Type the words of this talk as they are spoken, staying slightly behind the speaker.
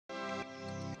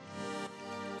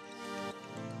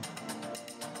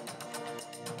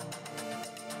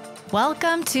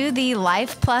Welcome to the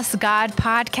Life+God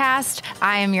Podcast.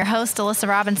 I am your host, Alyssa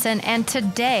Robinson, and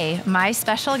today my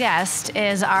special guest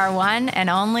is our one and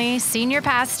only senior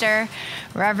pastor,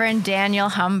 Reverend Daniel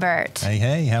Humbert.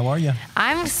 Hey, how are you?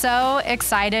 I'm so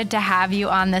excited to have you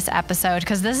on this episode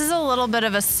because this is a little bit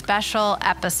of a special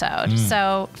episode.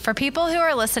 So for people who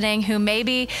are listening who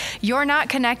maybe you're not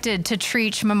connected to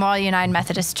Trietsch Memorial United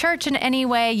Methodist Church in any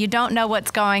way, you don't know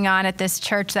what's going on at this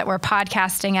church that we're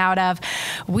podcasting out of,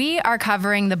 we are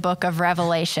covering the book of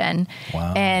Revelation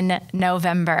in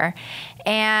November.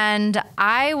 And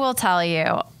I will tell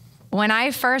you, when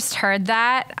I first heard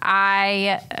that,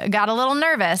 I got a little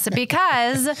nervous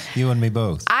because you and me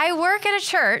both. I work at a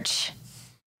church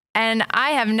and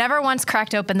I have never once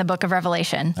cracked open the book of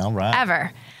Revelation. All right.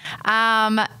 Ever.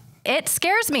 It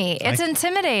scares me. It's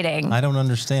intimidating. I don't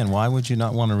understand. Why would you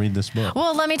not want to read this book?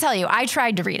 Well, let me tell you, I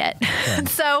tried to read it. Okay.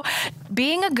 So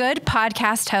being a good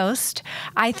podcast host,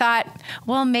 I thought,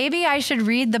 well, maybe I should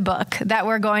read the book that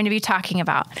we're going to be talking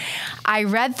about. I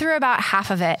read through about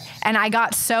half of it and I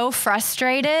got so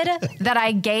frustrated that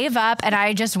I gave up and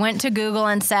I just went to Google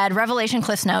and said, Revelation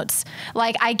Cliff Notes.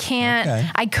 Like I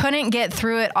couldn't get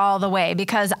through it all the way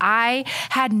because I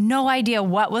had no idea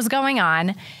what was going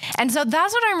on. And so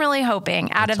that's what I'm really hoping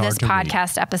out of this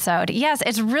podcast episode. Yes,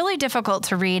 it's really difficult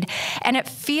to read and it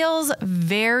feels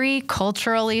very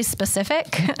culturally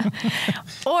specific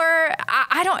or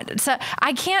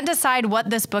I can't decide what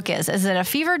this book is. Is it a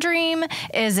fever dream?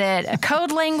 Is it a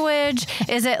code language?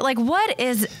 Is it like, what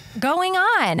is going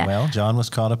on? Well, John was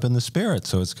caught up in the spirit,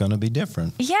 so it's going to be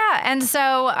different. Yeah. And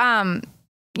so,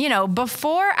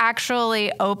 before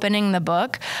actually opening the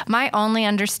book, my only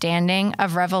understanding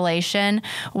of Revelation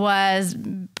was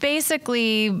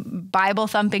basically Bible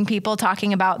thumping people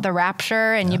talking about the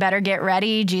rapture and you better get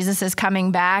ready. Jesus is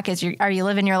coming back. Are you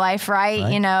living your life right?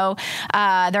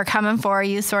 They're coming for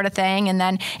you sort of thing. And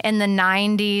then in the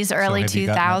 90s, early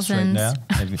 2000s.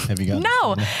 Have you gotten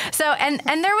No. So, and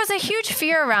there was a huge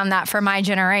fear around that for my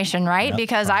generation, right? Yep.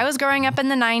 Because I was growing up in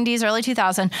the 90s, early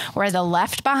 2000s, where the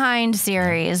Left Behind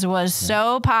series was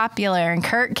so popular and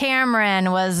Kirk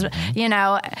Cameron was,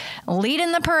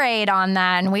 leading the parade on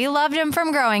that. And we loved him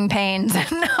from Growing Pains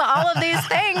and all of these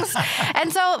things.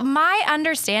 And so my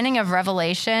understanding of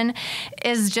Revelation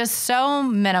is just so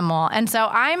minimal. And so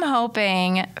I'm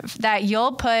hoping that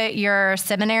you'll put your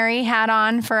seminary hat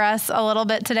on for us a little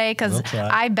bit today, because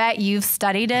I bet you've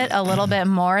studied it a little bit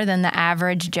more than the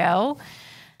average Joe.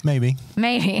 Maybe.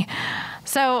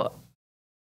 So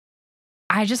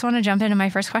I just want to jump into my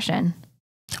first question.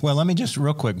 Well, let me just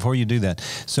real quick before you do that.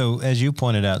 So as you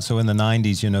pointed out, so in the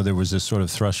 90s, there was this sort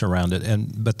of thrush around it.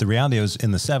 But the reality is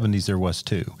in the 70s, there was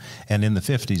too. And in the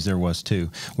 50s, there was too.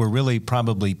 We're really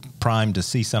probably primed to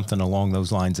see something along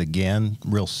those lines again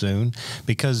real soon,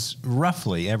 because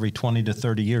roughly every 20 to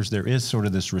 30 years, there is sort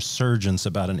of this resurgence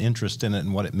about an interest in it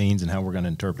and what it means and how we're going to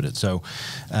interpret it. So,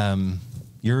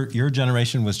 your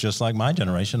generation was just like my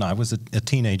generation. I was a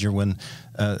teenager when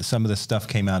some of this stuff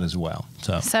came out as well.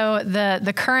 So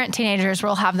the current teenagers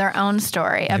will have their own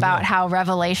story about how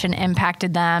Revelation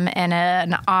impacted them in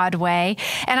an odd way.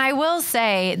 And I will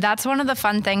say that's one of the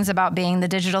fun things about being the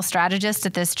digital strategist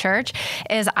at this church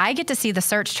is I get to see the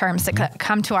search terms that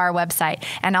come to our website.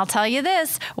 And I'll tell you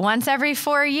this, once every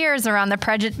 4 years around the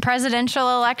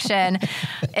presidential election,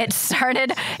 it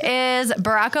started, is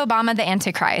Barack Obama the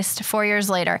Antichrist? 4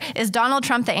 years later. Is Donald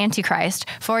Trump the Antichrist?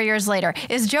 4 years later.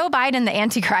 Is Joe Biden the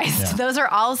Antichrist? Yeah. Those are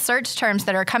all search terms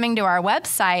that are coming to our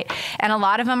website. And a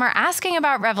lot of them are asking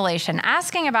about Revelation,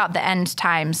 asking about the end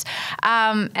times.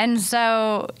 And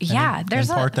so, there's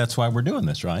in part, that's why we're doing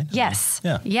this, right? Yes.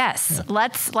 Yeah. Yes.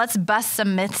 Yeah. Let's bust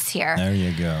some myths here. There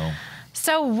you go.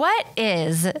 So what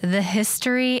is the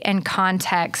history and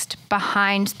context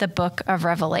behind the book of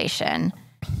Revelation?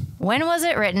 When was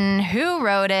it written? Who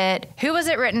wrote it? Who was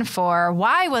it written for?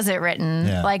 Why was it written?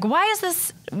 Yeah. Like, why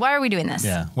are we doing this?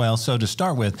 Yeah. Well, so to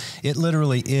start with, it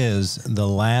literally is the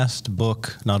last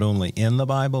book, not only in the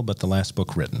Bible, but the last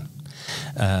book written.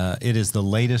 It is the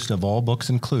latest of all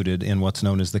books included in what's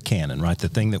known as the canon, right? The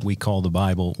thing that we call the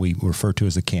Bible, we refer to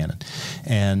as the canon.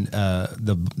 And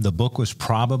the book was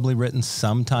probably written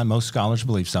sometime, most scholars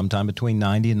believe, sometime between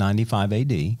 90 and 95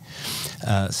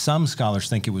 AD. Some scholars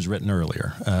think it was written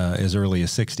earlier, as early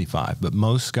as 65, but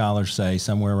most scholars say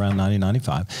somewhere around 90,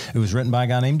 95. It was written by a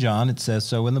guy named John. It says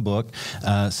so in the book.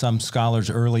 Some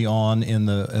scholars early on in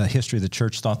the history of the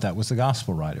church thought that was the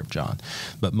gospel writer of John.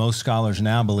 But most scholars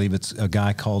now believe it's a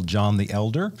guy called John the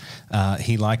Elder.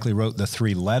 He likely wrote the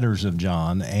 3 letters of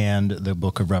John and the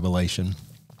book of Revelation,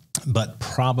 but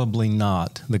probably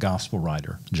not the gospel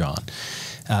writer, John.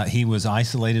 He was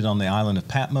isolated on the island of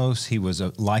Patmos. He was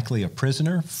likely a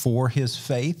prisoner for his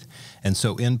faith. And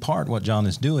so in part, what John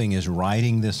is doing is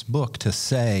writing this book to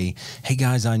say, hey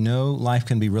guys, I know life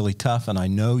can be really tough, and I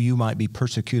know you might be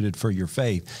persecuted for your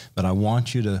faith, but I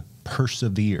want you to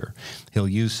persevere. He'll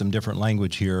use some different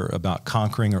language here about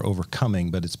conquering or overcoming,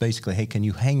 but it's basically, hey, can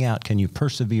you hang out? Can you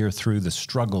persevere through the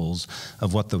struggles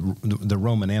of what the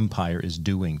Roman Empire is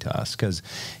doing to us? Because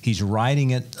he's writing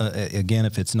it, again,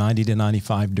 if it's 90 to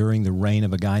 95, during the reign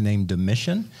of a guy named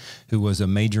Domitian, who was a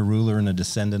major ruler and a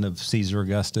descendant of Caesar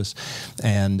Augustus.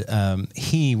 And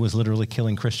he was literally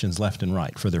killing Christians left and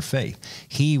right for their faith.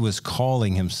 He was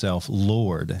calling himself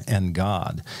Lord and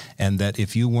God, and that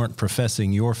if you weren't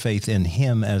professing your faith in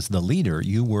him as the leader,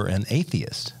 you were an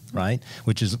atheist, right?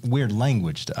 Which is weird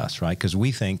language to us, right? Because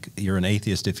we think you're an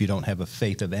atheist if you don't have a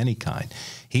faith of any kind.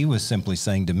 He was simply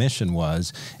saying, Domitian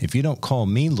was, if you don't call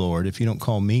me Lord, if you don't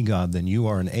call me God, then you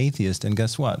are an atheist. And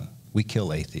guess what? We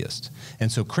kill atheists. And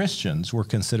so Christians were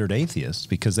considered atheists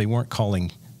because they weren't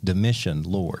calling Domitian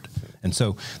Lord. And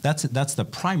so that's the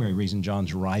primary reason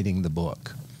John's writing the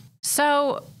book.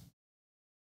 So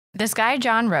this guy,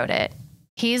 John, wrote it.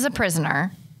 He's a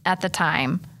prisoner at the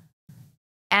time.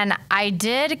 And I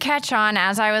did catch on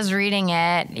as I was reading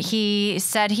it. He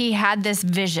said he had this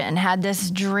vision, had this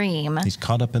dream. He's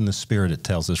caught up in the Spirit, it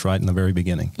tells us right in the very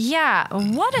beginning. Yeah.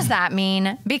 What does that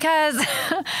mean? Because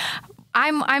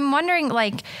I'm wondering,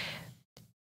 like,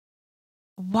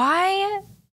 why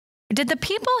did the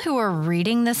people who were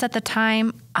reading this at the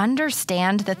time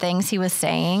understand the things he was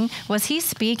saying? Was he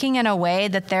speaking in a way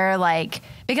that they're like,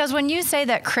 because when you say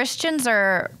that Christians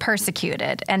are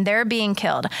persecuted and they're being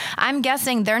killed, I'm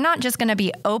guessing they're not just going to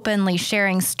be openly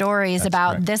sharing stories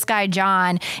about correct. This guy,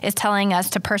 John, is telling us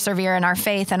to persevere in our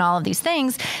faith and all of these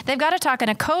things. They've got to talk in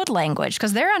a code language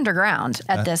because they're underground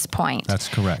at this point. That's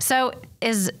correct. So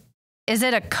is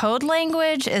it a code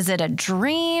language? Is it a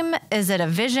dream? Is it a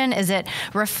vision? Is it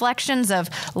reflections of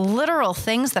literal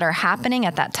things that are happening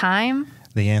at that time?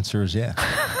 The answer is yes,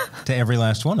 to every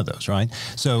last one of those, right?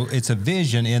 So it's a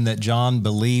vision in that John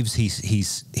believes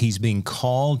he's being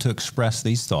called to express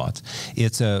these thoughts.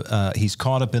 It's he's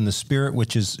caught up in the Spirit,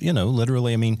 which is,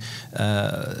 literally, I mean,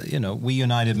 we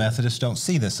United Methodists don't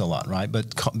see this a lot, right?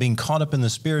 But being caught up in the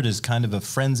Spirit is kind of a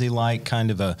frenzy-like,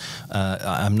 kind of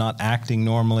I'm not acting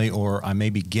normally, or I may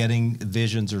be getting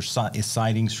visions or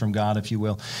sightings from God, if you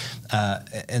will.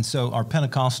 And so our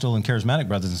Pentecostal and Charismatic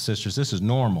brothers and sisters, this is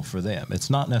normal for them. It's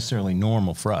not necessarily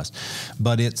normal for us,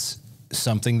 but it's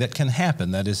something that can happen.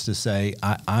 That is to say,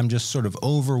 I'm just sort of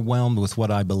overwhelmed with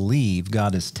what I believe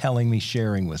God is telling me,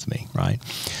 sharing with me, right?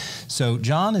 So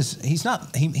John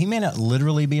he may not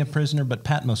literally be a prisoner, but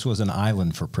Patmos was an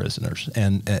island for prisoners,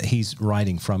 and he's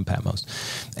writing from Patmos.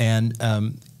 And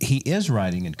he is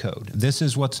writing in code. This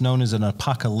is what's known as an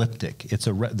apocalyptic. It's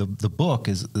the book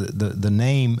is the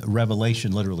name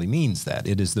Revelation literally means that.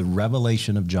 It is the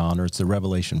revelation of John, or it's the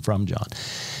revelation from John.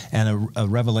 And a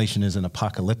revelation is an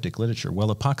apocalyptic literature.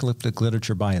 Well, apocalyptic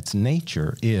literature by its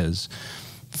nature is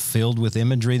filled with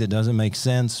imagery that doesn't make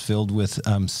sense, filled with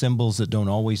symbols that don't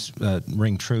always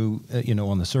ring true,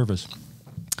 on the surface.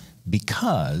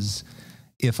 Because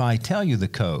if I tell you the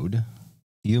code,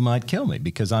 you might kill me,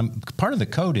 because part of the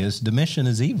code is Domitian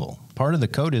is evil. Part of the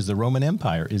code is the Roman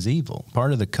Empire is evil.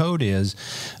 Part of the code is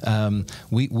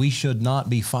we should not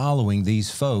be following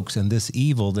these folks, and this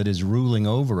evil that is ruling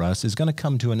over us is going to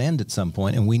come to an end at some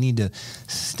point, and we need to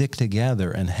stick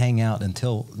together and hang out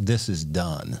until this is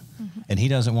done. Mm-hmm. And he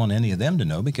doesn't want any of them to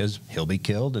know, because he'll be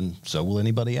killed, and so will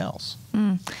anybody else.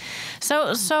 Mm.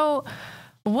 So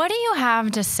what do you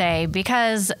have to say?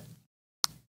 Because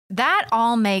that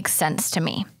all makes sense to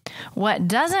me. What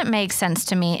doesn't make sense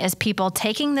to me is people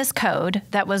taking this code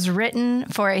that was written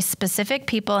for a specific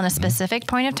people in a specific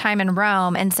point of time in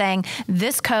Rome and saying,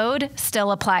 this code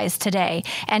still applies today,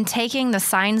 and taking the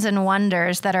signs and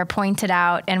wonders that are pointed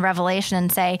out in Revelation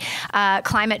and say,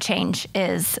 climate change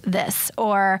is this,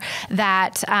 or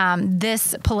that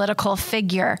this political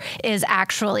figure is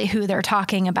actually who they're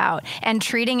talking about, and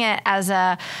treating it as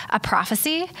a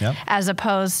prophecy, yep, as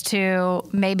opposed to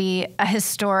maybe a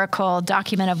historical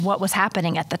document of what was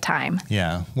happening at the time.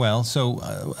 Yeah, well, so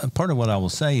part of what I will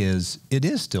say is it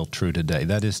is still true today.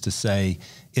 That is to say,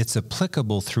 it's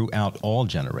applicable throughout all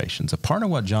generations. A part of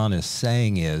what John is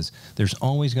saying is there's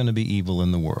always going to be evil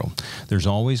in the world. There's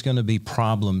always going to be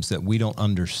problems that we don't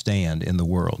understand in the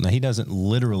world. Now, he doesn't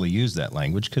literally use that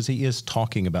language because he is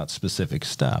talking about specific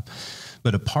stuff.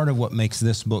 But a part of what makes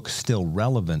this book still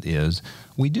relevant is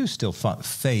we do still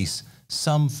face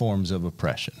some forms of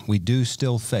oppression. We do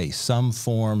still face some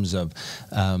forms of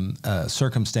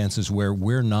circumstances where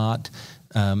we're not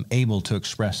able to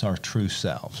express our true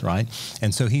selves, right?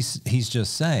 And so he's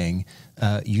just saying,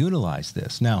 utilize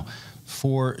this. Now,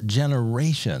 for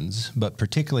generations, but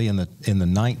particularly in the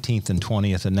 19th and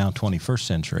 20th and now 21st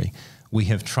century, we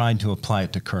have tried to apply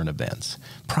it to current events.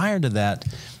 Prior to that,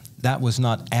 that was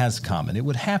not as common. It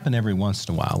would happen every once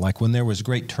in a while, like when there was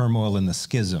great turmoil in the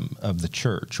schism of the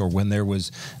church, or when there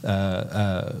was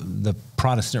the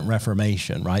Protestant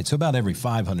Reformation, right? So about every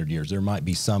 500 years, there might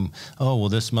be some, oh, well,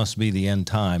 this must be the end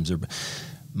times. Or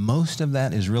most of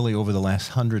that is really over the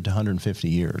last 100 to 150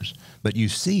 years. But you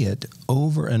see it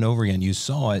over and over again. You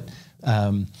saw it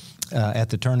at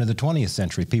the turn of the 20th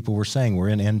century. People were saying we're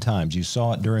in end times. You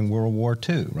saw it during World War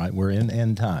II, right? We're in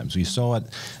end times. We saw it,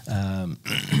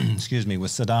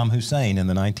 with Saddam Hussein in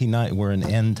the 1990s. We're in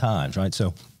end times, right?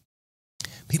 So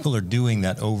people are doing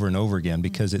that over and over again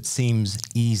because it seems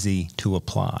easy to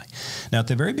apply. Now, at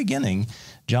the very beginning,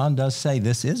 John does say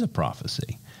this is a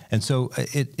prophecy. And so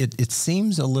it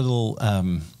seems a little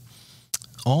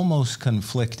almost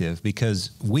conflictive,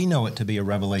 because we know it to be a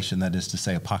revelation, that is to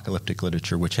say apocalyptic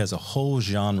literature, which has a whole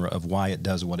genre of why it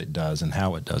does what it does and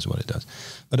how it does what it does.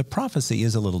 But a prophecy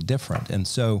is a little different. And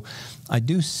so I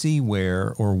do see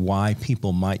where or why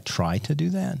people might try to do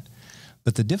that.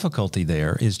 But the difficulty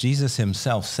there is Jesus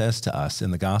himself says to us in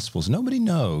the Gospels, nobody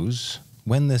knows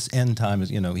when this end time is,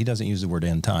 he doesn't use the word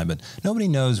end time, but nobody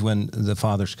knows when the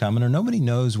Father's coming, or nobody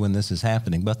knows when this is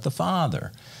happening but the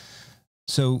Father.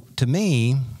 So to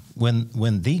me, when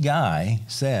the guy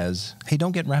says, hey,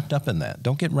 don't get wrapped up in that.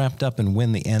 Don't get wrapped up in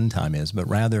when the end time is, but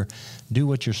rather do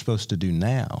what you're supposed to do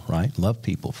now, right? Love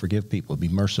people, forgive people, be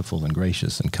merciful and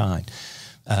gracious and kind.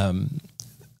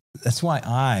 That's why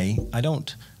I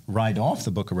don't write off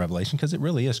the book of Revelation, because it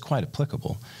really is quite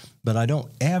applicable, but I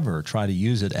don't ever try to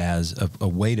use it as a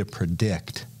way to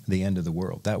predict the end of the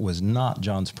world. That was not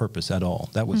John's purpose at all.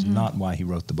 That was not why he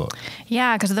wrote the book.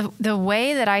 Yeah, because the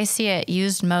way that I see it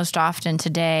used most often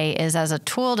today is as a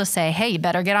tool to say, hey, you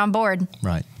better get on board.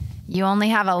 Right. You only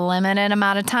have a limited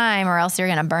amount of time, or else you're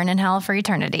going to burn in hell for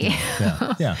eternity.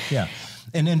 Yeah.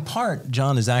 And in part,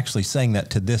 John is actually saying that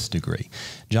to this degree.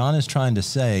 John is trying to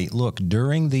say, look,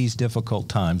 during these difficult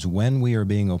times when we are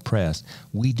being oppressed,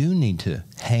 we do need to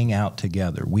hang out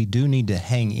together. We do need to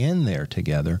hang in there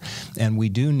together. And we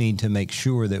do need to make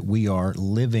sure that we are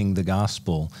living the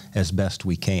gospel as best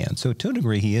we can. So to a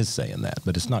degree, he is saying that,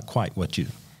 but it's not quite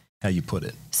how you put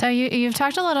it. So you've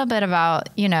talked a little bit about,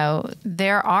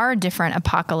 there are different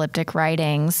apocalyptic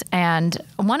writings. And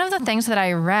one of the things that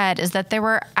I read is that there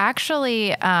were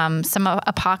actually some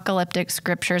apocalyptic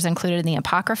scriptures included in the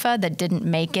Apocrypha that didn't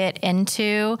make it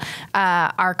into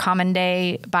our common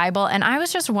day Bible. And I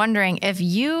was just wondering if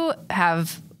you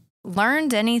have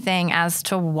learned anything as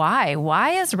to why.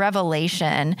 Why is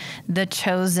Revelation the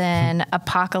chosen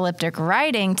apocalyptic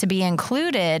writing to be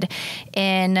included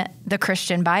in the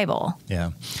Christian Bible?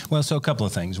 Yeah. Well, so a couple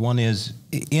of things. One is,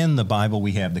 in the Bible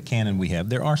we have, the canon we have,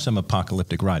 there are some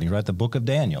apocalyptic writings, right? The book of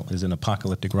Daniel is an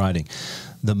apocalyptic writing.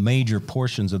 The major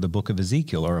portions of the book of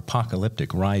Ezekiel are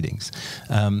apocalyptic writings.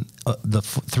 The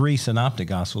three synoptic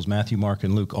gospels, Matthew, Mark,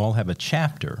 and Luke, all have a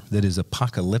chapter that is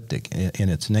apocalyptic in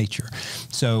its nature.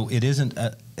 So it isn't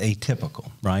atypical,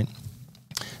 right?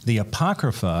 The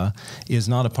Apocrypha is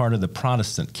not a part of the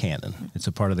Protestant canon. It's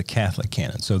a part of the Catholic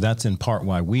canon. So that's in part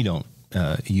why we don't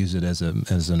use it as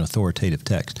an authoritative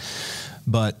text.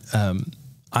 But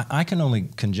I can only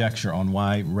conjecture on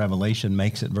why Revelation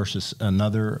makes it versus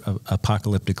another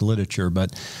apocalyptic literature,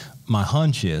 but my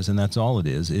hunch is, and that's all it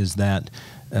is that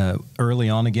early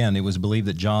on, again, it was believed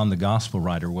that John, the gospel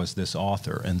writer, was this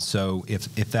author. And so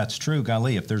if that's true,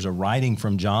 golly, if there's a writing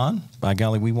from John, by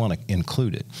golly, we want to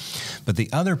include it. But the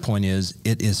other point is,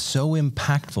 it is so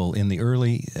impactful in the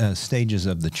early stages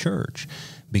of the church,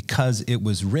 because it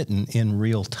was written in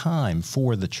real time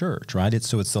for the church, right?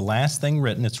 It's the last thing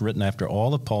written. It's written after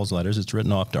all of Paul's letters. It's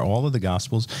written after all of the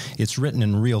Gospels. It's written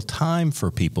in real time for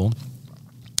people.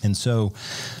 And so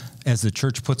as the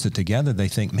church puts it together, they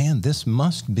think, man, this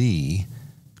must be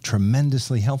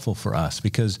tremendously helpful for us,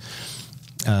 because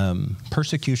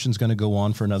persecution is going to go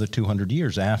on for another 200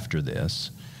 years after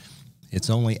this. It's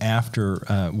only after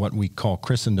what we call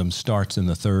Christendom starts in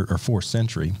the 3rd or 4th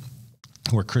century,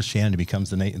 where Christianity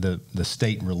becomes the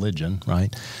state religion,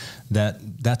 right?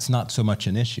 That's not so much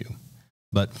an issue.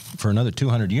 But for another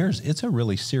 200 years, it's a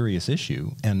really serious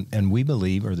issue. And we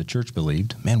believe, or the church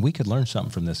believed, man, we could learn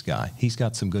something from this guy. He's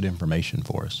got some good information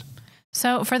for us.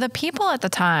 So for the people at the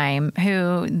time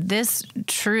who this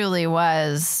truly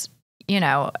was,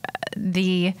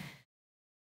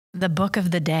 the book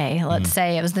of the day, let's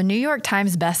say it was the New York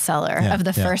Times bestseller of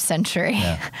the first century.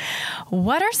 Yeah.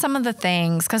 What are some of the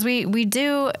things, because we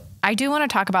do I do want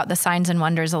to talk about the signs and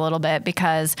wonders a little bit,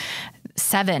 because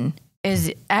 7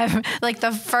 is like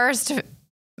the first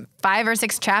 5 or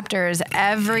 6 chapters,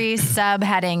 every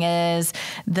subheading is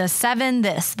the 7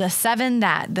 this, the 7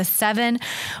 that, the 7.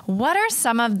 What are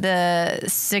some of the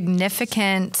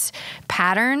significant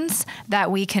patterns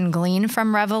that we can glean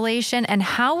from Revelation, and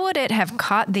how would it have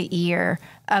caught the ear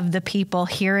of the people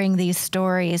hearing these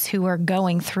stories who were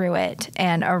going through it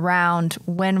and around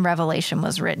when Revelation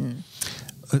was written?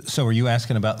 So are you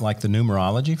asking about like the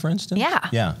numerology, for instance?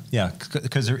 Yeah. Yeah.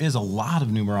 Because there is a lot of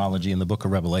numerology in the book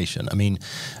of Revelation. I mean,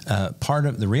 part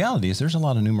of the reality is there's a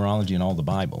lot of numerology in all the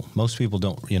Bible. Most people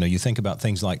don't, you think about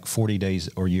things like 40 days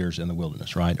or years in the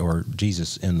wilderness, right? Or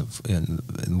Jesus in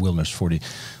the wilderness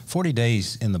 40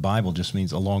 days in the Bible just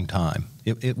means a long time.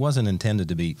 It wasn't intended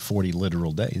to be 40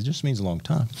 literal days. It just means a long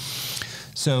time.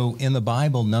 So in the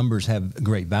Bible, numbers have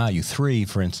great value. 3,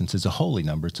 for instance, is a holy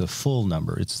number. It's a full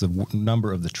number. It's the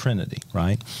number of the Trinity,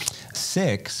 right?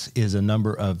 6 is a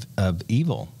number of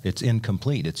evil. It's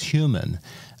incomplete. It's human.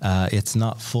 It's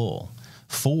not full.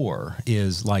 4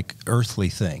 is like earthly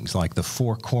things, like the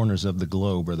 4 corners of the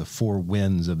globe or the 4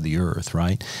 winds of the earth,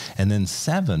 right? And then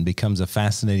 7 becomes a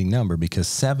fascinating number because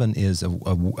 7 is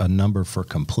a number for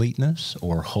completeness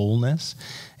or wholeness.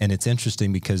 And it's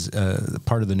interesting because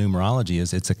part of the numerology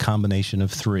is it's a combination of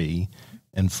 3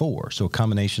 and 4. So a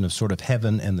combination of sort of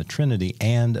heaven and the Trinity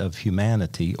and of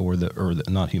humanity or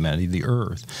not humanity, the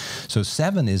earth. So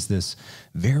 7 is this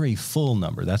very full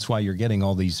number. That's why you're getting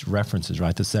all these references,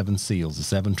 right? The 7 seals, the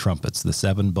 7 trumpets, the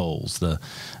 7 bowls, I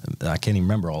can't even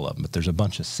remember all of them, but there's a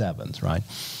bunch of 7s, right?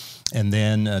 And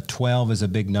then 12 is a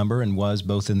big number and was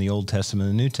both in the Old Testament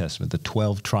and the New Testament, the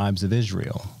 12 tribes of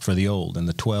Israel for the Old and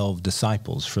the 12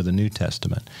 disciples for the New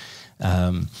Testament.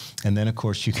 And then, of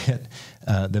course, you get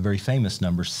the very famous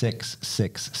number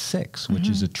 666, which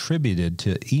is attributed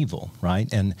to evil,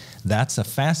 right? And that's a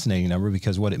fascinating number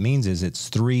because what it means is it's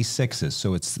 3 6s,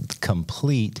 so it's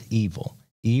complete evil.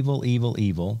 Evil, evil,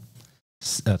 evil,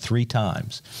 3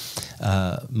 times.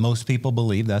 Most people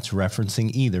believe that's referencing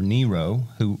either Nero,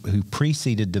 who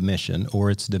preceded Domitian,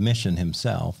 or it's Domitian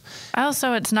himself.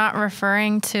 Also, it's not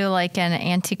referring to like an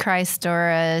antichrist or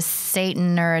a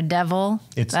Satan or a devil.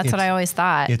 That's what I always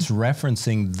thought. It's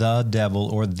referencing the devil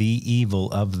or the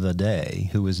evil of the day,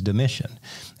 who is Domitian.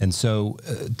 And so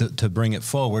to bring it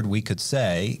forward, we could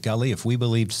say, golly, if we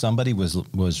believed somebody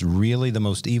was really the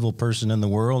most evil person in the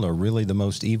world or really the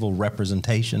most evil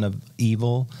representation of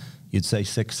evil, you'd say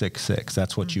 666.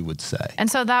 That's what you would say.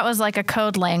 And so that was like a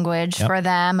code language for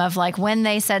them of like when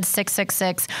they said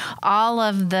 666, all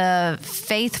of the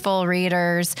faithful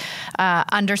readers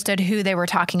understood who they were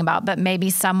talking about, but maybe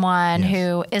someone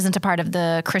who isn't a part of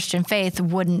the Christian faith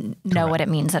wouldn't know what it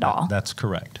means at all. That's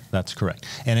correct. That's correct.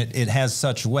 And it has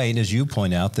such weight, as you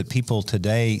point out, that people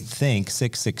today think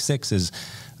 666 is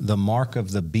the mark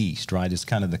of the beast, right? It's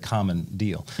kind of the common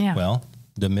deal. Yeah. Well,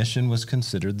 Domitian was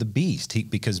considered the beast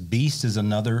because beast is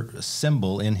another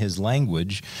symbol in his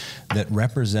language that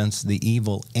represents the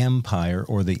evil empire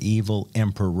or the evil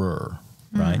emperor,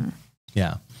 right?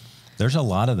 Yeah. There's a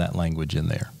lot of that language in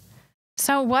there.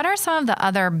 So what are some of the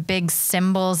other big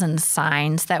symbols and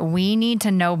signs that we need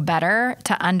to know better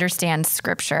to understand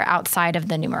Scripture outside of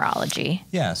the numerology?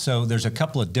 Yeah, so there's a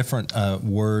couple of different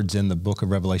words in the book of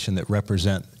Revelation that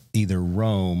represent either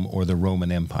Rome or the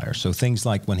Roman Empire. So things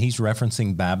like when he's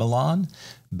referencing Babylon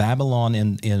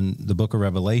in the book of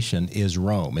Revelation is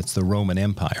Rome. It's the Roman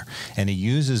Empire. And he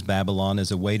uses Babylon as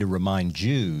a way to remind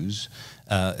Jews,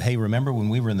 hey, remember when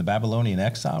we were in the Babylonian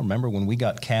exile? Remember when we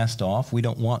got cast off? We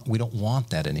don't want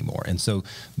that anymore. And so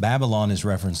Babylon is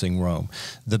referencing Rome.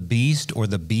 The beast or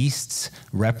the beasts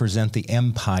represent the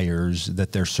empires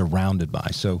that they're surrounded by.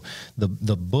 So the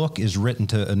book is written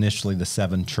to initially the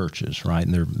 7 churches, right?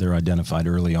 And they're identified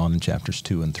early on in chapters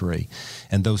 2 and 3.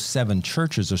 And those 7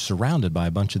 churches are surrounded by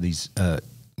a bunch of these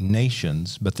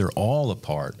nations, but they're all a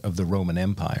part of the Roman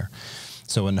Empire.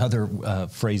 So another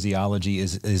phraseology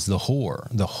is the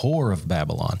whore of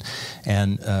Babylon.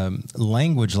 And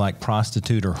language like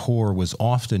prostitute or whore was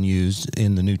often used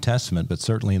in the New Testament, but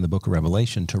certainly in the book of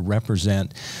Revelation, to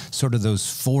represent sort of those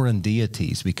foreign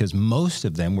deities, because most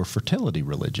of them were fertility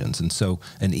religions. And so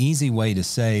an easy way to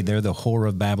say they're the whore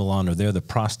of Babylon or they're the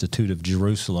prostitute of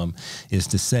Jerusalem is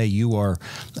to say you are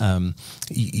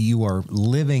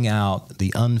living out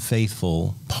the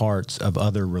unfaithful parts of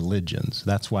other religions.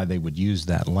 That's why they would use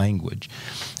that language.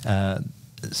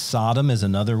 Sodom is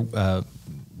another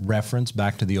reference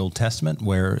back to the Old Testament,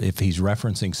 where if he's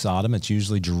referencing Sodom, it's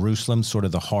usually Jerusalem, sort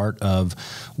of the heart of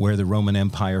where the Roman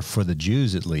Empire, for the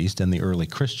Jews at least, and the early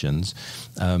Christians,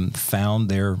 found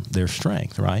their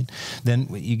strength, right? Then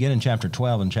you get in chapter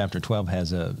 12, and chapter 12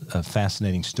 has a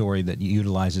fascinating story that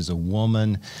utilizes a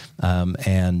woman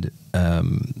and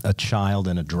a child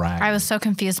and a dragon. I was so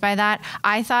confused by that.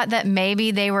 I thought that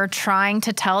maybe they were trying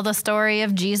to tell the story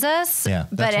of Jesus,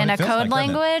 but in a code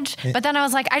language. But then I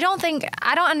was like, I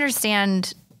don't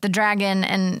understand the dragon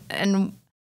and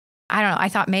I don't know. I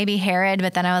thought maybe Herod,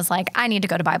 but then I was like, I need to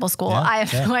go to Bible school. I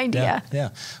have no idea. Yeah.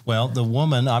 Well, the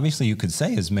woman, obviously you could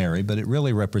say is Mary, but it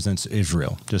really represents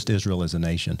Israel, just Israel as a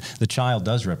nation. The child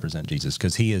does represent Jesus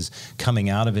because he is coming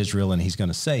out of Israel and he's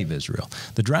going to save Israel.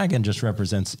 The dragon just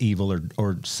represents evil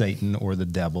or Satan or the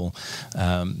devil,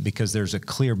 because there's a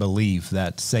clear belief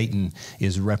that Satan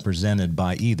is represented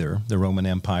by either the Roman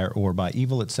Empire or by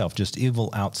evil itself, just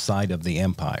evil outside of the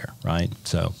empire, right?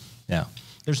 So, yeah.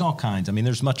 There's all kinds. I mean,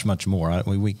 there's much, much more.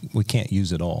 We can't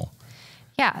use it all.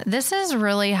 Yeah, this is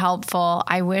really helpful.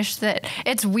 I wish that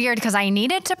it's weird because I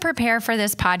needed to prepare for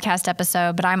this podcast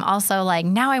episode, but I'm also like,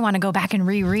 now I want to go back and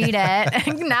reread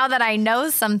it now that I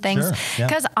know some things.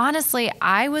 Because honestly,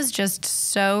 I was just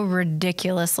so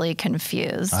ridiculously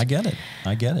confused. I get it.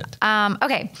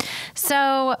 Okay,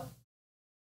 so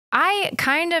I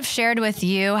kind of shared with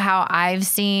you how I've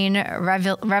seen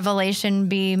Revelation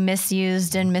be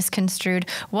misused and misconstrued.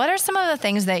 What are some of the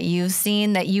things that you've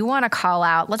seen that you want to call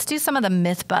out? Let's do some of the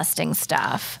myth-busting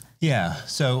stuff. Yeah.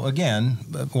 So again,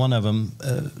 one of them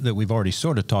that we've already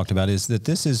sort of talked about is that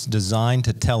this is designed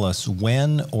to tell us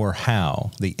when or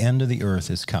how the end of the earth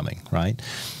is coming, right?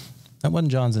 That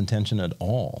wasn't John's intention at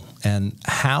all. And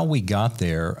how we got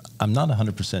there, I'm not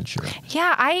 100% sure.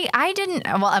 Yeah, I didn't.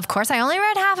 Well, of course, I only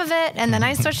read half of it, and then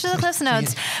I switched to the Cliff's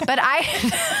Notes. But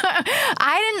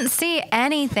I didn't see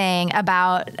anything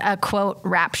about a, quote,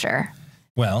 rapture.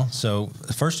 Well, so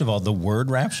first of all, the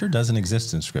word rapture doesn't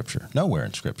exist in Scripture. Nowhere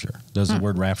in Scripture does the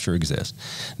word rapture exist.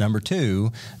 Number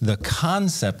two, the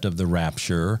concept of the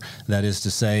rapture, that is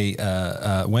to say,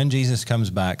 when Jesus comes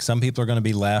back, some people are going to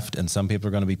be left and some people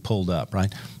are going to be pulled up,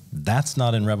 right? That's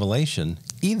not in Revelation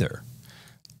either.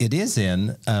 It is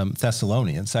in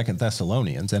Thessalonians, 2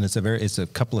 Thessalonians, and it's a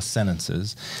couple of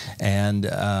sentences, and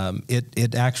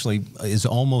it actually is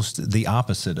almost the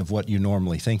opposite of what you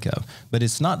normally think of. But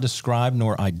it's not described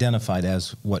nor identified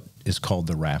as what is called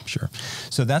the rapture.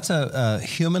 So that's a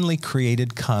humanly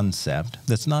created concept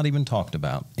that's not even talked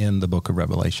about in the book of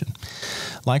Revelation.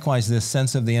 Likewise, this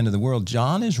sense of the end of the world,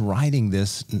 John is writing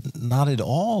this not at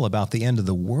all about the end of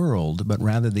the world, but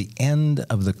rather the end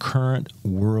of the current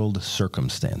world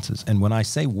circumstances. And when I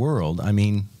say world, I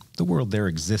mean the world they're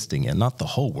existing in, not the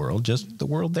whole world, just the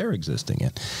world they're existing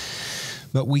in.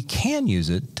 But we can use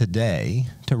it today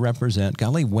to represent,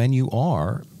 golly, when you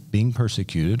are being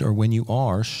persecuted or when you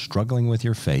are struggling with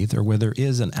your faith or where there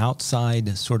is an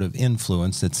outside sort of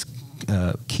influence that's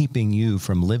keeping you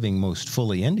from living most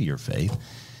fully into your faith.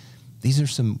 These are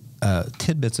some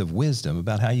tidbits of wisdom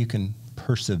about how you can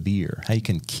persevere, how you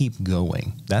can keep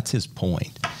going. That's his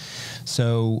point.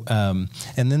 So,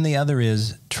 and then the other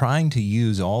is trying to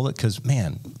use all that, because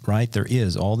man, right, there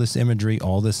is all this imagery,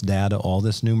 all this data, all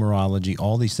this numerology,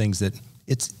 all these things that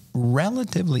it's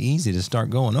relatively easy to start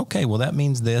going, okay, well, that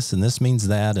means this and this means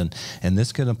that, and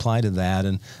this could apply to that.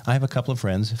 And I have a couple of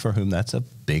friends for whom that's a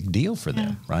big deal for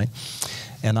them, right?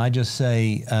 And I just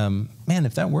say, man,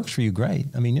 if that works for you, great.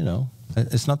 I mean, you know,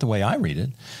 it's not the way I read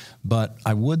it. But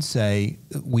I would say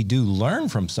we do learn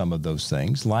from some of those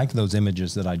things, like those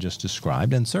images that I just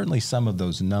described, and certainly some of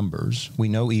those numbers. We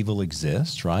know evil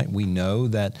exists, right? We know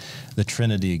that the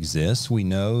Trinity exists. We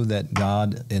know that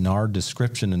God, in our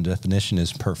description and definition,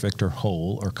 is perfect or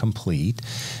whole or complete.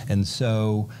 And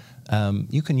so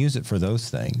you can use it for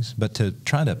those things. But to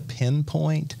try to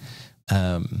pinpoint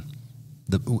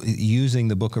using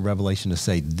the book of Revelation to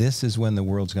say this is when the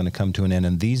world's going to come to an end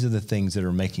and these are the things that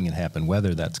are making it happen,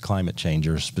 whether that's climate change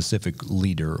or a specific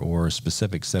leader or a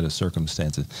specific set of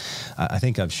circumstances. I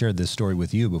think I've shared this story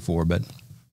with you before, but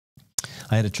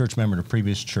I had a church member in a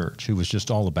previous church who was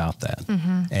just all about that.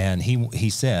 Mm-hmm. And he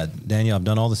said, Daniel, I've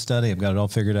done all the study. I've got it all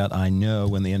figured out. I know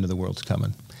when the end of the world's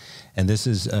coming. And this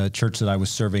is a church that I was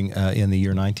serving in the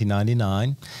year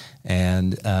 1999.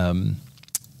 And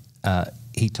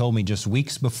he told me just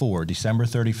weeks before, December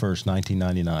 31st,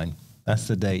 1999, that's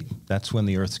the date. That's when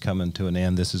the earth's coming to an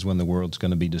end. This is when the world's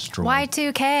going to be destroyed.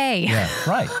 Y2K. Yeah,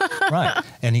 right.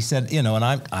 And he said, you know, and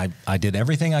I did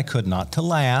everything I could not to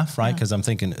laugh, right? Because I'm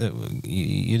thinking,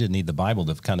 you didn't need the Bible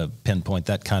to kind of pinpoint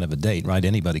that kind of a date, right?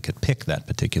 Anybody could pick that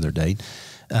particular date.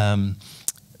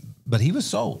 But he was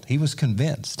sold. He was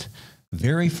convinced.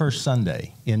 Very first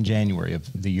Sunday in January of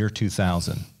the year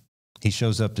 2000, he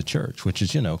shows up to church, which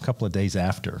is, a couple of days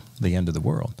after the end of the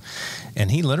world.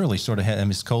 And he literally sort of had, on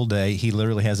his cold day, he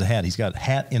literally has a hat. He's got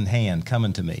hat in hand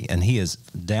coming to me, and he is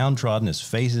downtrodden, his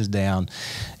face is down,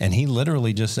 and he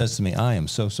literally just says to me, I am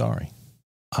so sorry.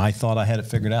 I thought I had it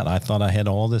figured out. I thought I had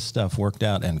all this stuff worked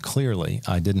out, and clearly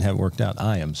I didn't have it worked out.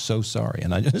 I am so sorry.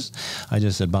 And I just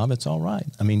said, Bob, it's all right.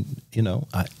 I mean,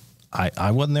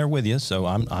 I wasn't there with you, so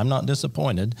I'm not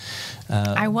disappointed.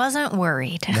 I wasn't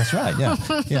worried. That's right. Yeah,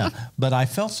 yeah. But I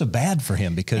felt so bad for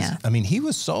him because he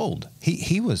was sold.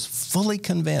 He was fully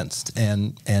convinced,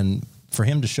 and for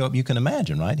him to show up, you can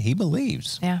imagine, right? He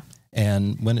believes. Yeah.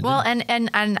 And when it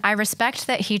and I respect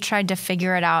that he tried to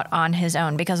figure it out on his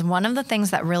own, because one of the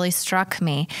things that really struck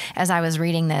me as I was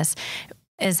reading this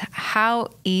is how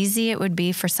easy it would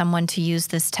be for someone to use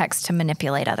this text to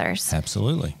manipulate others.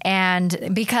 Absolutely.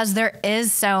 And because there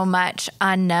is so much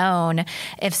unknown,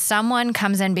 if someone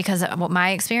comes in, because what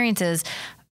my experience is,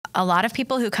 a lot of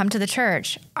people who come to the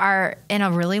church are in a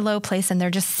really low place and they're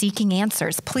just seeking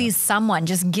answers. Please, someone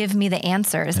just give me the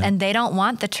answers. Yeah. And they don't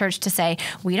want the church to say,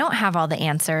 we don't have all the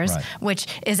answers, which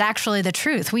is actually the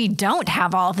truth. We don't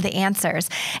have all of the answers.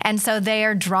 And so they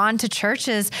are drawn to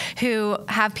churches who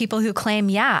have people who claim,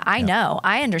 I know,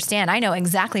 I understand. I know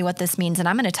exactly what this means. And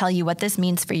I'm going to tell you what this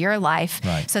means for your life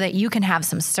so that you can have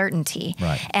some certainty.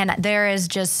 Right. And there is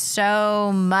just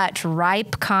so much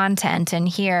ripe content in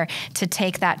here to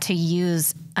take that to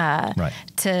use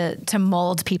to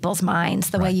mold people's minds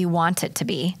the way you want it to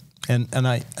be. And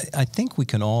I think we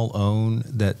can all own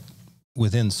that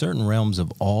within certain realms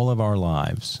of all of our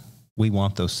lives, we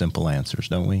want those simple answers,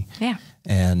 don't we? Yeah.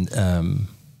 And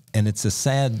it's a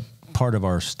sad part of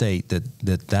our state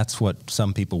that's what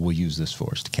some people will use this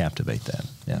for, is to captivate that.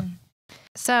 Yeah.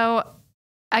 So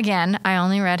again, I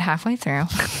only read halfway through.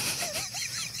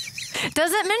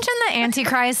 Does it mention the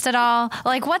Antichrist at all?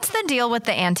 Like, what's the deal with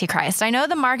the Antichrist? I know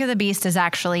the mark of the beast is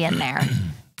actually in there.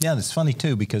 Yeah, that's funny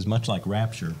too, because much like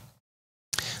rapture,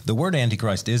 the word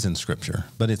Antichrist is in Scripture,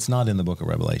 but it's not in the book of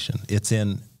Revelation. It's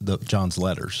in John's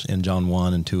letters, in John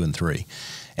 1 and 2 and 3.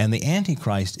 And the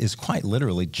Antichrist is quite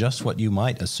literally just what you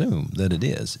might assume that it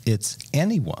is. It's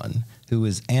anyone who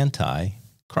is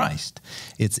anti-Christ.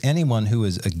 It's anyone who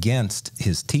is against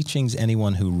his teachings,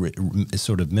 anyone who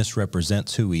sort of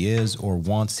misrepresents who he is or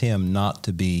wants him not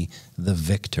to be the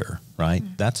victor, right?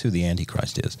 Mm. That's who the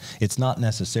Antichrist is. It's not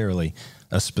necessarily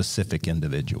a specific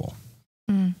individual.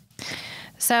 Mm.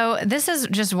 So this is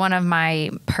just one of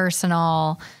my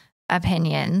personal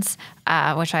opinions,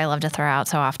 which I love to throw out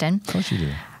so often. Of course you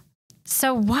do.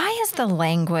 So why is the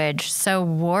language so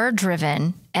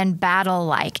war-driven and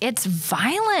battle-like? It's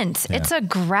violent. Yeah. It's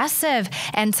aggressive.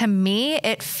 And to me,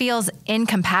 it feels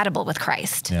incompatible with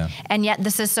Christ. Yeah. And yet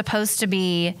this is supposed to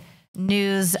be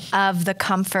news of the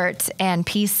comfort and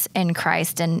peace in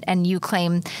Christ. And you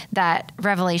claim that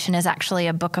Revelation is actually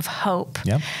a book of hope.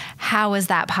 Yep. How is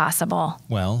that possible?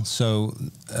 Well, so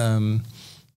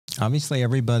obviously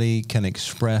everybody can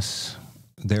express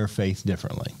their faith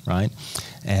differently, right?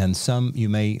 And you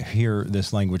may hear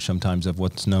this language sometimes of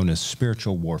what's known as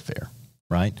spiritual warfare,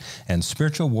 right? And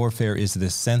spiritual warfare is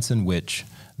this sense in which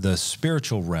the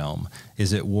spiritual realm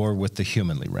is at war with the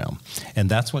humanly realm. And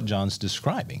that's what John's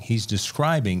describing. He's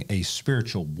describing a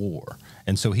spiritual war.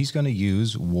 And so he's going to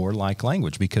use warlike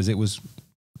language because it was,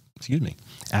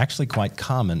 actually quite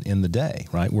common in the day,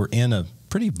 right? We're in a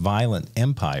pretty violent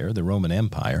empire, the Roman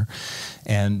Empire,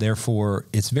 and therefore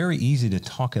it's very easy to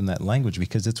talk in that language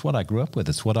because it's what I grew up with.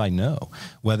 It's what I know.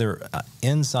 Whether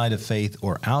inside of faith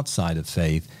or outside of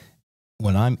faith,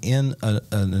 when I'm in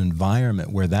an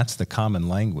environment where that's the common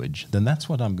language, then that's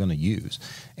what I'm going to use.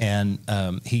 And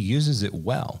he uses it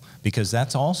well because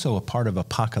that's also a part of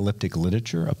apocalyptic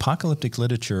literature. Apocalyptic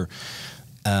literature,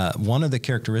 one of the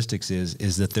characteristics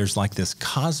is that there's like this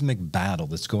cosmic battle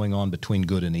that's going on between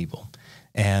good and evil.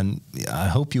 And I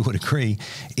hope you would agree,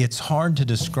 it's hard to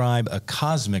describe a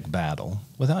cosmic battle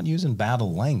without using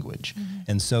battle language. Mm-hmm.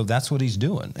 And so that's what he's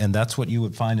doing. And that's what you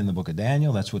would find in the book of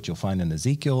Daniel. That's what you'll find in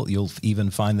Ezekiel. You'll even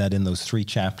find that in those 3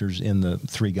 chapters in the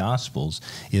 3 Gospels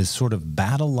is sort of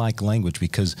battle-like language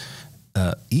because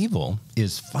evil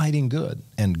is fighting good,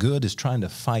 and good is trying to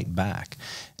fight back.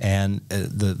 And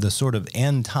the sort of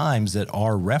end times that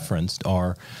are referenced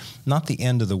are not the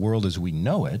end of the world as we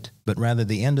know it, but rather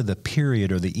the end of the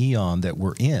period or the eon that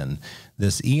we're in.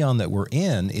 This eon that we're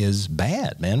in is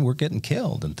bad, man. We're getting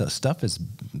killed, and stuff is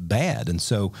bad. And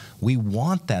so we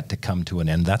want that to come to an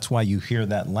end. That's why you hear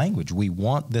that language. We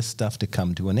want this stuff to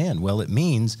come to an end. Well, it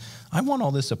means I want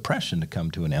all this oppression to come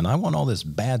to an end. I want all this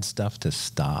bad stuff to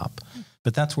stop.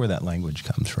 But that's where that language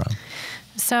comes from.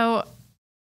 So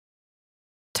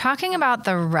talking about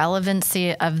the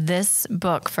relevancy of this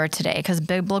book for today, because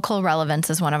biblical relevance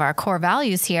is one of our core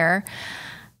values here,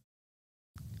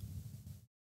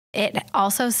 it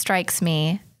also strikes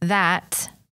me that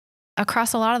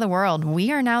across a lot of the world,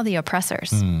 we are now the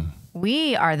oppressors.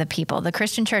 We are the people. The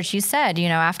Christian church, you said,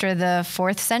 after the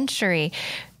 4th century,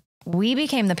 we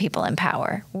became the people in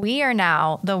power. We are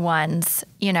now the ones,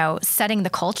 setting the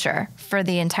culture for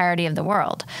the entirety of the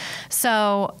world.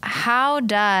 So how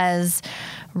does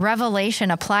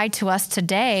Revelation apply to us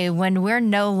today when we're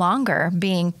no longer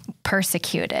being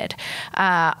persecuted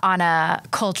on a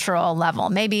cultural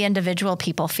level? Maybe individual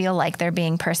people feel like they're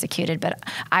being persecuted, but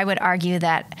I would argue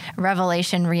that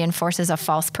Revelation reinforces a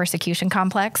false persecution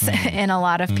complex in a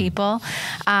lot of people.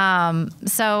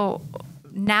 So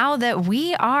now that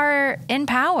we are in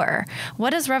power,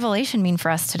 what does Revelation mean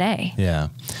for us today? Yeah,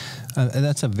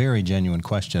 that's a very genuine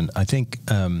question. I think,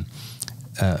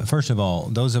 first of all,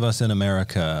 those of us in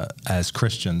America as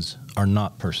Christians are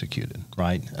not persecuted,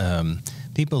 right?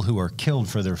 People who are killed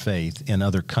for their faith in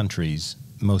other countries,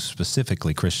 most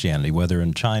specifically Christianity, whether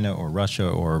in China or Russia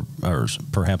or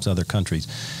perhaps other countries,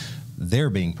 they're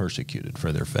being persecuted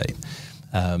for their faith.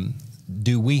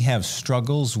 Do we have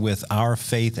struggles with our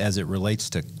faith as it relates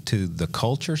to the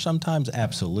culture sometimes?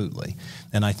 Absolutely.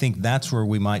 And I think that's where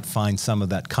we might find some of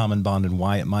that common bond and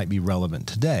why it might be relevant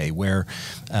today, where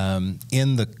I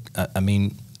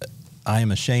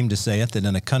am ashamed to say it, that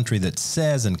in a country that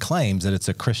says and claims that it's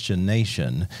a Christian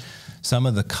nation, some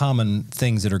of the common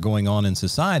things that are going on in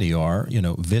society are,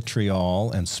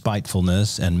 vitriol and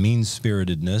spitefulness and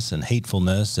mean-spiritedness and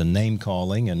hatefulness and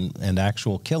name-calling and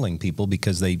actual killing people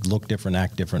because they look different,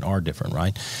 act different, are different,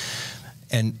 right?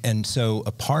 And so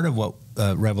a part of what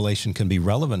Revelation can be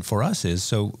relevant for us is,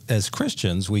 so as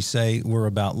Christians, we say we're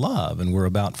about love and we're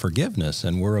about forgiveness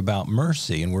and we're about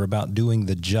mercy and we're about doing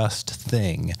the just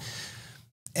thing.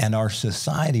 And our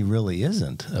society really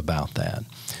isn't about that.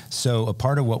 So a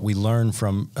part of what we learn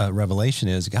from Revelation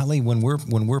is, golly, when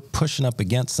we're pushing up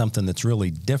against something that's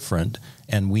really different,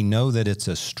 and we know that it's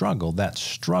a struggle, that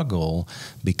struggle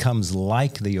becomes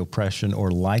like the oppression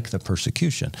or like the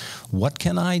persecution. What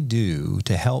can I do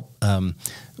to help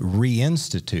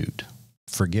reinstitute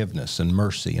forgiveness and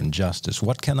mercy and justice?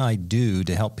 What can I do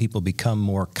to help people become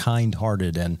more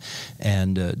kind-hearted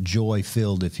and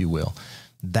joy-filled, if you will?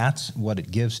 That's what it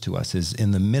gives to us, is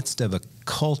in the midst of a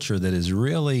culture that is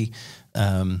really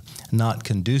not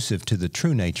conducive to the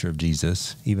true nature of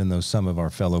Jesus, even though some of our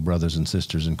fellow brothers and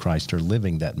sisters in Christ are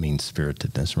living that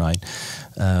mean-spiritedness, right?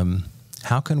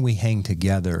 How can we hang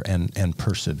together and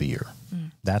persevere?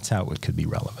 That's how it could be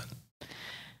relevant.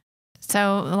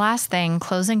 So the last thing,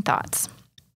 closing thoughts.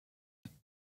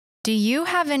 Do you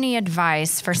have any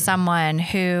advice for someone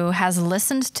who has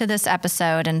listened to this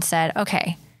episode and said,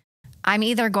 okay, I'm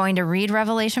either going to read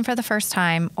Revelation for the first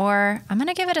time or I'm going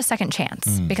to give it a second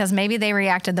chance because maybe they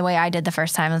reacted the way I did the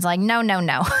first time. It's like, no,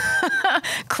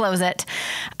 close it.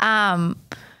 How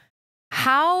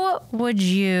would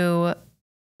you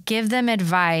give them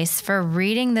advice for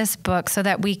reading this book so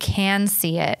that we can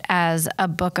see it as a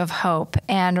book of hope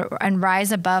and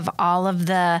rise above all of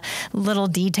the little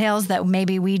details that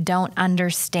maybe we don't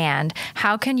understand?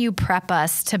 How can you prep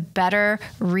us to better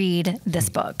read this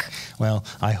book? Well,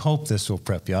 I hope this will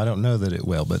prep you. I don't know that it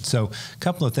will, but so a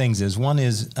couple of things is, one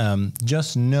is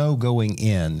just know going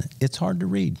in, it's hard to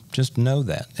read. Just know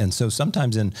that. And so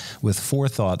sometimes with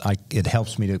forethought, it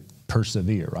helps me to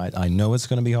persevere, right? I know it's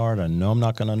going to be hard. I know I'm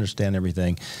not going to understand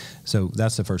everything. So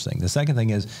that's the first thing. The second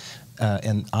thing is,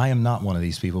 and I am not one of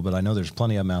these people, but I know there's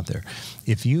plenty of them out there.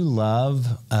 If you love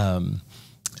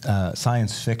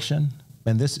science fiction,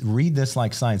 and read this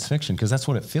like science fiction, because that's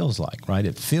what it feels like, right?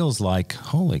 It feels like,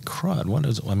 holy crud,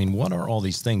 what are all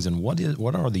these things, and what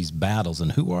are these battles,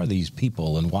 and who are these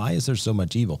people, and why is there so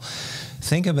much evil?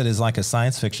 Think of it as like a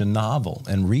science fiction novel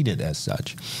and read it as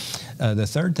such. The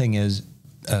third thing is,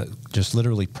 just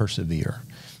literally persevere.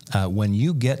 When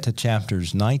you get to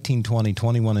chapters 19, 20,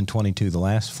 21, and 22, the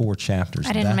last 4 chapters.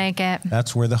 I didn't make it.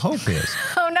 That's where the hope is.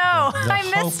 Oh, no.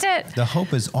 I missed it. The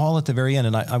hope is all at the very end,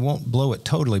 and I won't blow it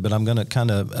totally, but I'm going to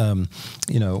kind of,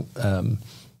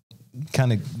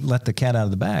 let the cat out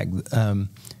of the bag.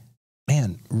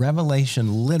 Man,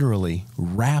 Revelation literally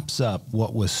wraps up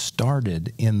what was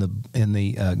started in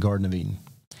the Garden of Eden.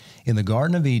 In the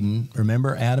Garden of Eden,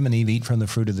 remember, Adam and Eve eat from the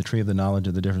fruit of the tree of the knowledge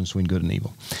of the difference between good and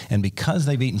evil. And because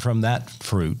they've eaten from that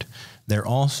fruit, they're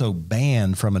also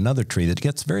banned from another tree that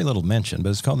gets very little mention, but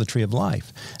it's called the tree of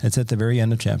life. It's at the very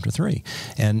end of chapter 3.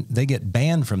 And they get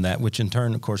banned from that, which in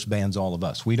turn, of course, bans all of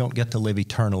us. We don't get to live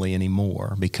eternally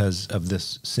anymore because of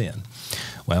this sin.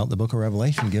 Well, the book of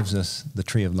Revelation gives us the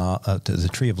tree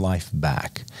of life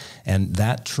back. And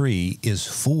that tree is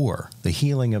for the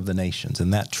healing of the nations.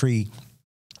 And that tree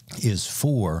is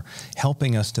for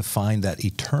helping us to find that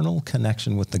eternal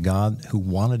connection with the God who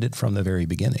wanted it from the very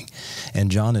beginning. And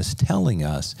John is telling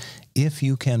us, if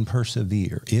you can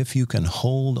persevere, if you can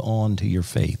hold on to your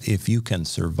faith, if you can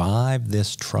survive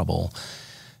this trouble,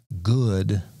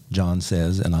 good, John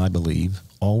says, and I believe,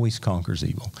 always conquers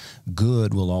evil.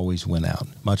 Good will always win out,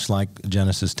 much like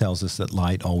Genesis tells us that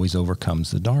light always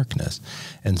overcomes the darkness.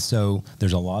 And so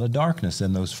there's a lot of darkness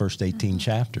in those first 18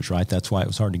 chapters, right? That's why it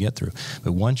was hard to get through.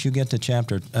 But once you get to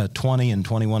chapter 20 and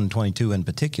 21 and 22 in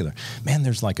particular, man,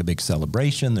 there's like a big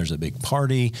celebration. There's a big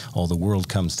party. All the world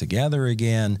comes together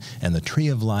again, and the tree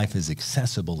of life is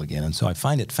accessible again. And so I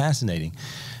find it fascinating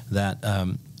that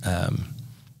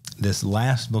this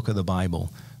last book of the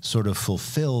Bible sort of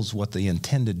fulfills what the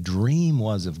intended dream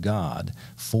was of God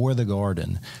for the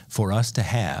garden, for us to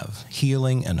have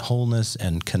healing and wholeness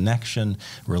and connection,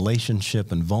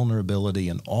 relationship and vulnerability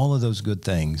and all of those good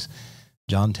things.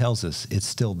 John tells us it's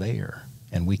still there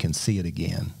and we can see it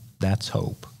again. That's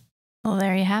hope. Well,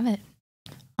 there you have it.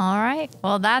 All right.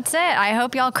 Well, that's it. I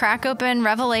hope y'all crack open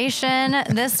Revelation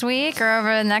this week or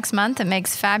over the next month. It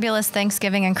makes fabulous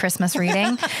Thanksgiving and Christmas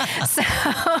reading.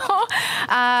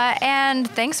 And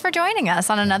thanks for joining us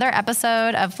on another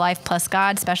episode of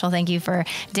Life+God. Special thank you for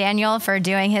Daniel for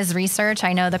doing his research.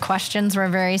 I know the questions were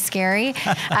very scary,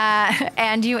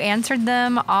 and you answered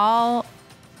them all.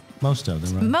 Most of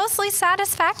them, right? Mostly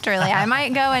satisfactorily. I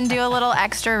might go and do a little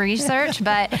extra research,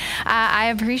 but I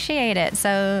appreciate it.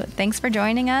 So thanks for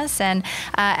joining us. And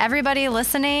everybody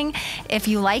listening, if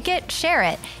you like it, share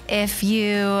it. If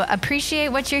you appreciate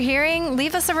what you're hearing,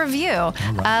 leave us a review.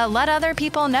 Right. Let other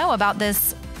people know about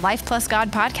this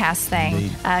Life+God podcast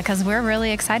thing, because we're really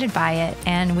excited by it.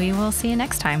 And we will see you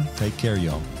next time. Take care,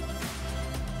 y'all.